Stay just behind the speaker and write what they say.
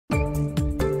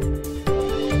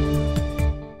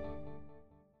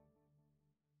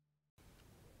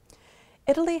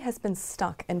Italy has been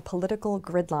stuck in political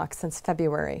gridlock since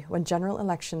February, when general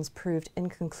elections proved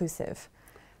inconclusive.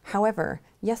 However,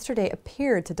 yesterday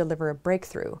appeared to deliver a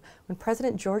breakthrough when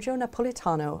President Giorgio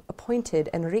Napolitano appointed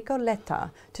Enrico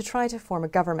Letta to try to form a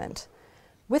government.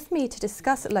 With me to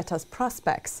discuss Letta's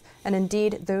prospects, and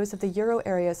indeed those of the euro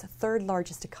area's third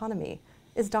largest economy,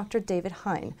 is Dr. David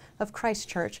Hine of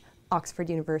Christchurch, Oxford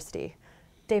University.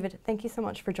 David, thank you so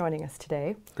much for joining us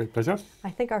today. Great pleasure. I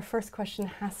think our first question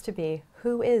has to be,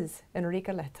 who is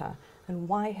Enrico Letta and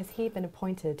why has he been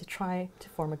appointed to try to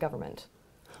form a government?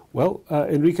 Well,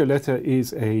 Enrico Letta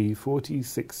is a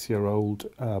 46-year-old,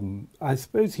 I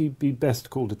suppose he'd be best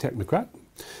called a technocrat.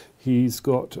 He's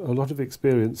got a lot of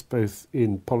experience both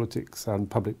in politics and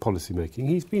public policy making.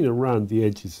 He's been around the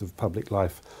edges of public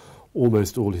life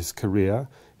almost all his career.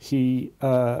 He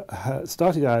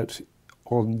started out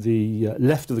on the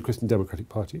left of the Christian Democratic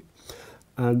Party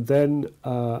and then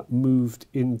moved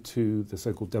into the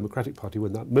so-called Democratic Party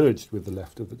when that merged with the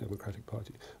left of the Democratic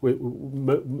Party.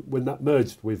 When that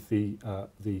merged with the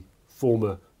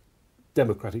former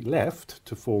Democratic left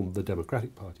to form the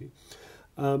Democratic Party.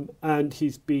 And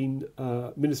he's been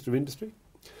Minister of Industry,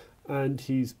 and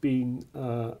he's been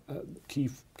key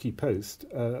post,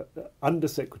 Under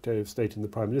Secretary of State in the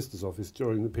Prime Minister's office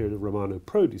during the period of Romano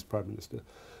Prodi's Prime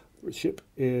Ministership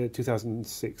in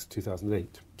 2006-2008.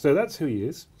 So that's who he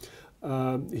is.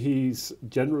 He's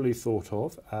generally thought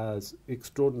of as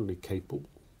extraordinarily capable,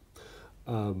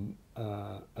 a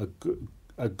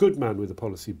good man with a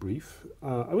policy brief.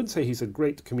 I wouldn't say he's a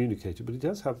great communicator, but he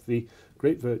does have the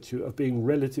great virtue of being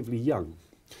relatively young.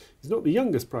 He's not the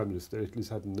youngest Prime Minister Italy's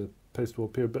had in the post-war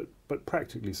period, but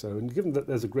practically so. And given that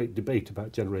there's a great debate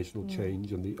about generational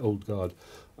change and the old guard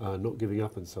not giving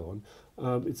up and so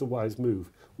on, it's a wise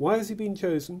move. Why has he been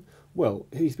chosen? Well,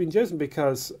 he's been chosen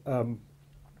because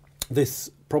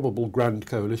this probable grand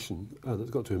coalition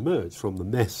that's got to emerge from the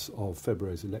mess of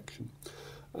February's election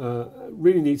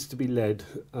really needs to be led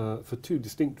for two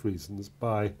distinct reasons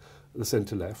by the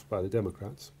centre-left, by the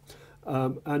Democrats.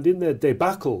 And in their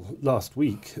debacle last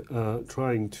week,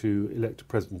 trying to elect a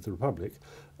President of the Republic,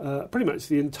 pretty much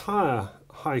the entire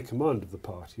high command of the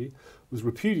party was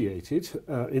repudiated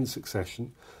in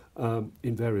succession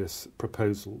in various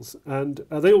proposals, and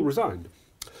they all resigned.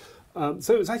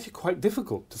 So it was actually quite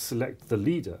difficult to select the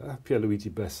leader, Pierluigi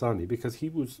Bersani, because he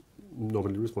was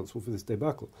nominally responsible for this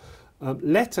debacle.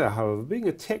 Letta, however, being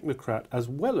a technocrat as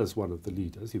well as one of the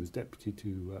leaders, he was deputy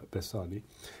to Bersani,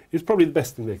 is probably the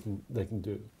best thing they can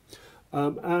do.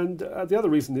 And the other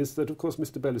reason is that, of course,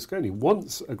 Mr. Berlusconi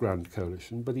wants a grand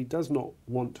coalition, but he does not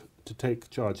want to take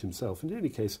charge himself. In any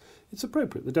case, it's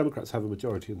appropriate. The Democrats have a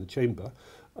majority in the chamber,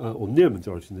 or near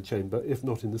majority in the chamber, if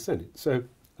not in the Senate. So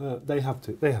they have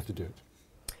to do it.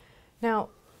 Now,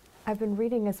 I've been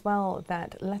reading as well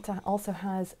that Letta also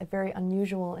has a very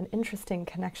unusual and interesting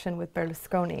connection with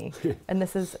Berlusconi. And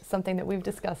this is something that we've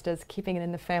discussed as keeping it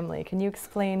in the family. Can you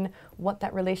explain what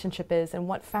that relationship is and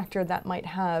what factor that might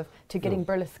have to getting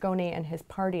Berlusconi and his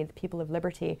party, the People of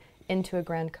Liberty, into a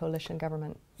grand coalition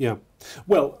government? Yeah.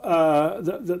 Well,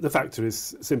 the factor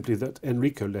is simply that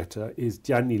Enrico Letta is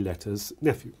Gianni Letta's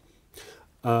nephew.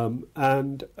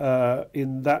 And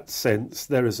in that sense,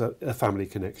 there is a family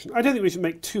connection. I don't think we should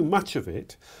make too much of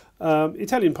it.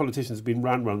 Italian politicians have been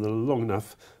around long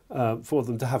enough for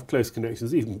them to have close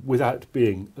connections, even without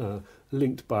being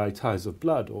linked by ties of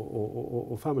blood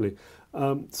or family.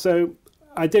 So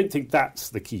I don't think that's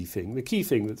the key thing. The key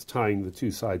thing that's tying the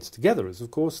two sides together is,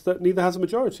 of course, that neither has a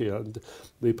majority, and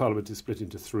the parliament is split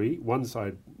into three. One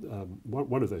side,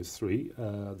 one of those three,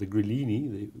 the Grillini,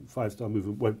 the Five-Star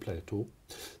Movement, won't play at all.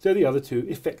 So the other two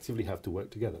effectively have to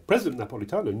work together. President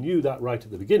Napolitano knew that right at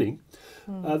the beginning.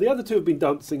 The other two have been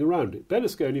dancing around it.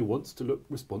 Berlusconi wants to look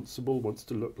responsible, wants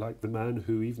to look like the man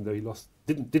who, even though he lost,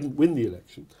 didn't win the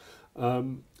election,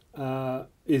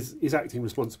 is acting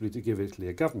responsibly to give Italy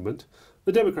a government.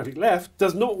 The Democratic left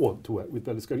does not want to work with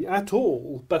Berlusconi at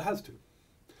all, but has to.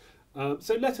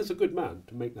 So Letta's a good man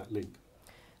to make that link.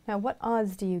 Now, what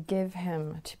odds do you give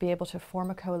him to be able to form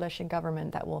a coalition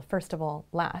government that will, first of all,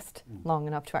 last long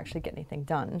enough to actually get anything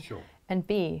done, Sure. and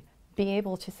B, be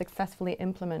able to successfully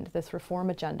implement this reform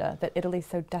agenda that Italy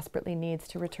so desperately needs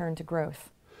to return to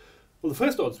growth? Well, the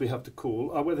first odds we have to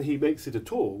call are whether he makes it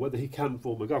at all, whether he can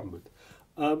form a government.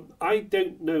 I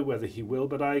don't know whether he will,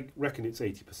 but I reckon it's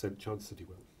 80% chance that he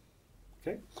will.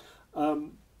 Okay?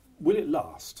 Will it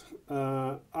last?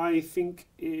 I think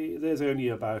there's only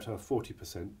about a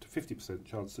 40% to 50%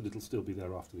 chance that it'll still be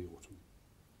there after the autumn.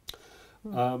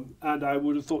 And I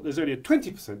would have thought there's only a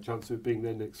 20% chance of it being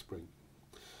there next spring.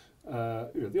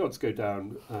 the odds go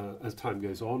down as time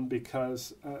goes on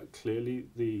because clearly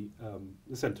the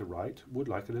centre-right would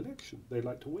like an election. They'd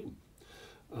like to win.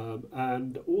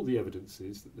 And all the evidence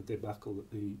is that the debacle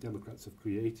that the Democrats have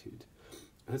created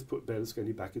has put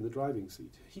Berlusconi back in the driving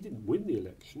seat. He didn't win the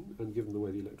election, and given the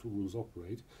way the electoral rules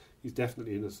operate, he's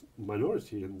definitely in a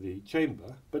minority in the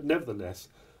chamber, but nevertheless,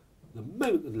 the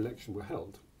moment that an election were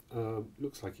held,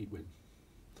 looks like he'd win.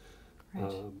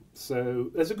 Right. So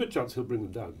there's a good chance he'll bring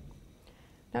them down.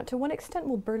 Now, to what extent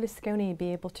will Berlusconi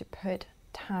be able to put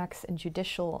tax and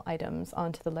judicial items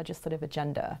onto the legislative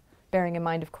agenda, bearing in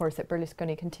mind, of course, that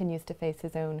Berlusconi continues to face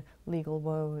his own legal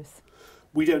woes?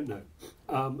 We don't know.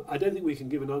 I don't think we can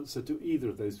give an answer to either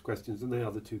of those questions, and they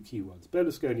are the two key ones.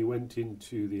 Berlusconi went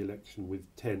into the election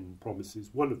with 10 promises,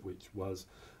 one of which was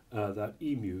that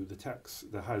EMU,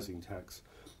 the housing tax,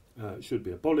 should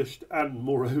be abolished, and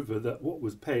moreover that what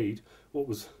was paid, what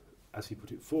was, as he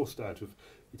put it, forced out of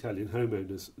Italian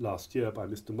homeowners last year by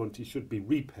Mr. Monti should be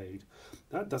repaid.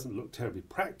 That doesn't look terribly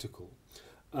practical.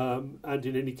 And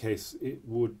in any case, it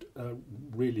would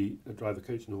really drive a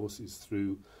coach and horses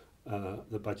through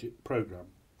the budget programme.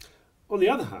 On the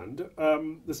other hand,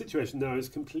 the situation now is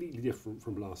completely different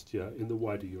from last year in the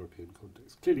wider European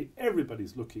context. Clearly,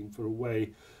 everybody's looking for a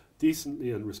way,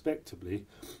 decently and respectably,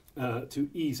 to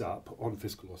ease up on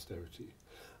fiscal austerity.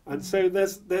 And so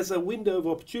there's a window of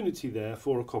opportunity there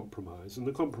for a compromise, and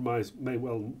the compromise may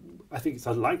well, I think it's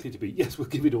unlikely to be, yes, we'll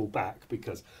give it all back,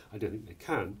 because I don't think they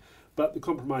can, but the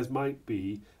compromise might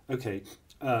be, okay,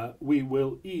 we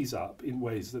will ease up in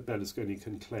ways that Berlusconi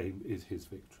can claim is his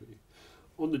victory.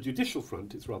 On the judicial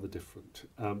front, it's rather different.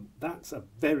 That's a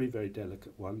very, very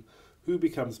delicate one. Who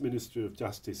becomes Minister of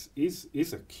Justice is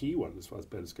a key one as far as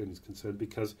Berlusconi is concerned,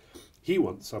 because he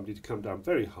wants somebody to come down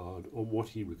very hard on what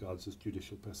he regards as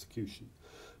judicial persecution.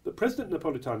 But President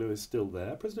Napolitano is still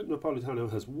there. President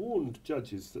Napolitano has warned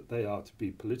judges that they are to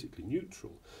be politically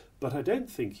neutral, but I don't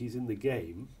think he's in the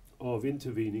game of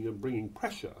intervening and bringing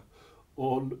pressure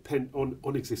on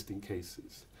existing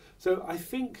cases. So I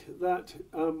think that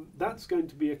that's going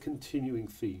to be a continuing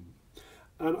theme.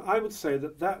 And I would say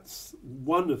that that's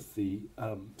one of the,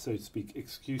 so to speak,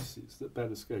 excuses that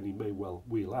Berlusconi may well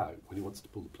wheel out when he wants to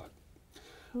pull the plug.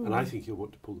 And I think he'll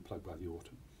want to pull the plug by the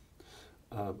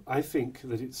autumn. I think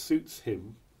that it suits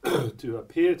him to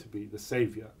appear to be the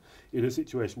saviour in a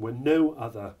situation where no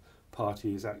other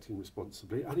party is acting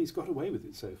responsibly, and he's got away with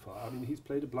it so far. I mean, he's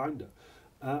played a blinder.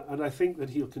 And I think that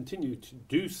he'll continue to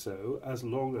do so as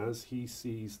long as he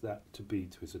sees that to be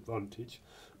to his advantage.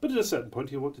 But at a certain point,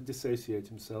 he'll want to dissociate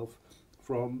himself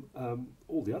from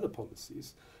all the other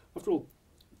policies. After all,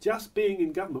 just being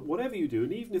in government, whatever you do,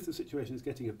 and even if the situation is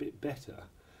getting a bit better,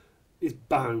 is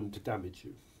bound to damage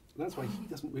you. And that's why he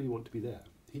doesn't really want to be there.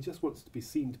 He just wants to be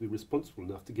seen to be responsible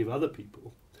enough to give other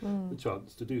people the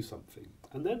chance to do something.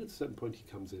 And then at a certain point, he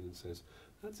comes in and says,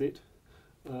 that's it.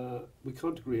 We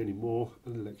can't agree anymore,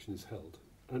 an election is held.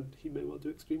 And he may well do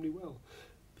extremely well.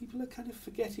 People are kind of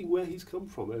forgetting where he's come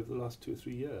from over the last 2 or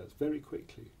 3 years, very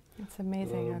quickly. It's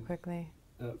amazing how quickly.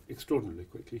 Extraordinarily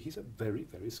quickly. He's a very,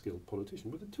 very skilled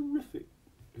politician with a terrific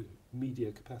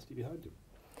media capacity behind him.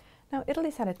 Now,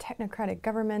 Italy's had a technocratic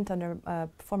government under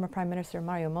former Prime Minister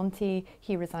Mario Monti.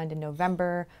 He resigned in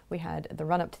November. We had the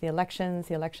run-up to the elections.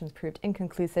 The elections proved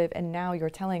inconclusive. And now you're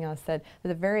telling us that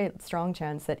there's a very strong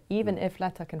chance that even if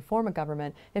Letta can form a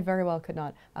government, it very well could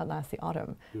not outlast the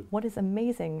autumn. What is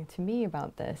amazing to me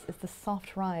about this is the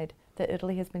soft ride that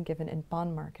Italy has been given in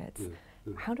bond markets.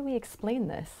 How do we explain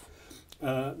this?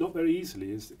 Not very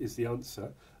easily is the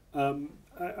answer.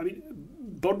 I mean,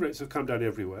 bond rates have come down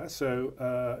everywhere.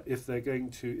 So if they're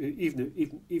going to,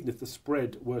 even if the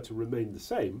spread were to remain the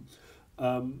same,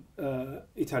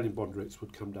 Italian bond rates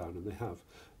would come down, and they have.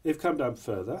 They've come down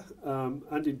further,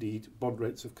 and indeed, bond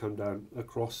rates have come down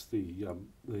across the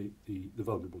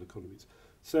vulnerable economies.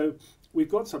 So we've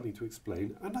got something to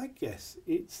explain, and I guess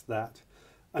it's that.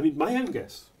 I mean, my own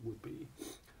guess would be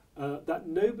that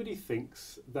nobody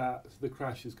thinks that the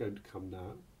crash is going to come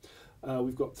now.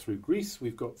 We've got through Greece,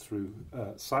 we've got through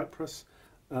Cyprus.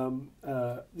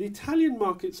 The Italian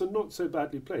markets are not so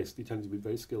badly placed. The Italians have been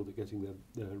very skilled at getting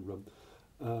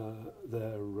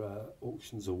their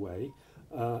auctions away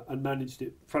and managed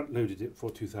it, front-loaded it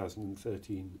for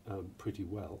 2013 pretty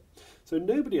well. So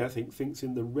nobody, I think, thinks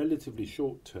in the relatively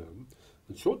short term,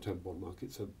 and short-term bond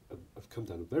markets have come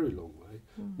down a very long way,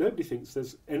 nobody thinks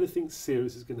there's anything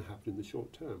serious is going to happen in the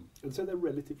short term. And so they're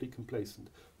relatively complacent.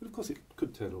 But of course it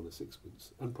could turn on a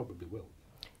sixpence, and probably will.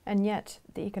 And yet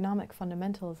the economic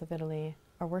fundamentals of Italy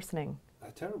are worsening.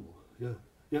 They're terrible,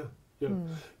 yeah.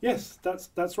 Yes,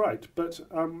 that's right. But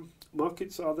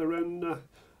markets are their own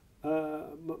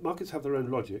markets have their own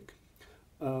logic,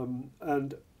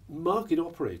 and market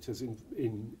operators in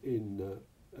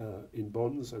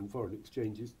bonds and foreign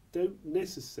exchanges don't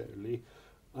necessarily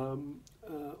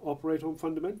operate on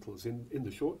fundamentals. In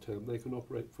the short term, they can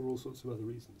operate for all sorts of other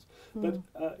reasons. But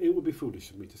it would be foolish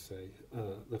of me to say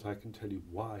that I can tell you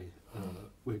why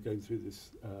we're going through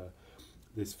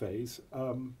this phase.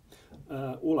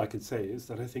 All I can say is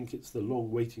that I think it's the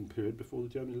long waiting period before the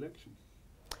German election.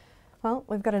 Well,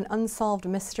 we've got an unsolved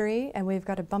mystery and we've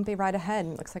got a bumpy ride ahead.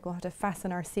 It looks like we'll have to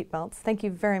fasten our seatbelts. Thank you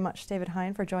very much, David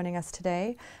Hine, for joining us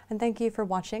today. And thank you for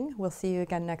watching. We'll see you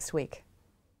again next week.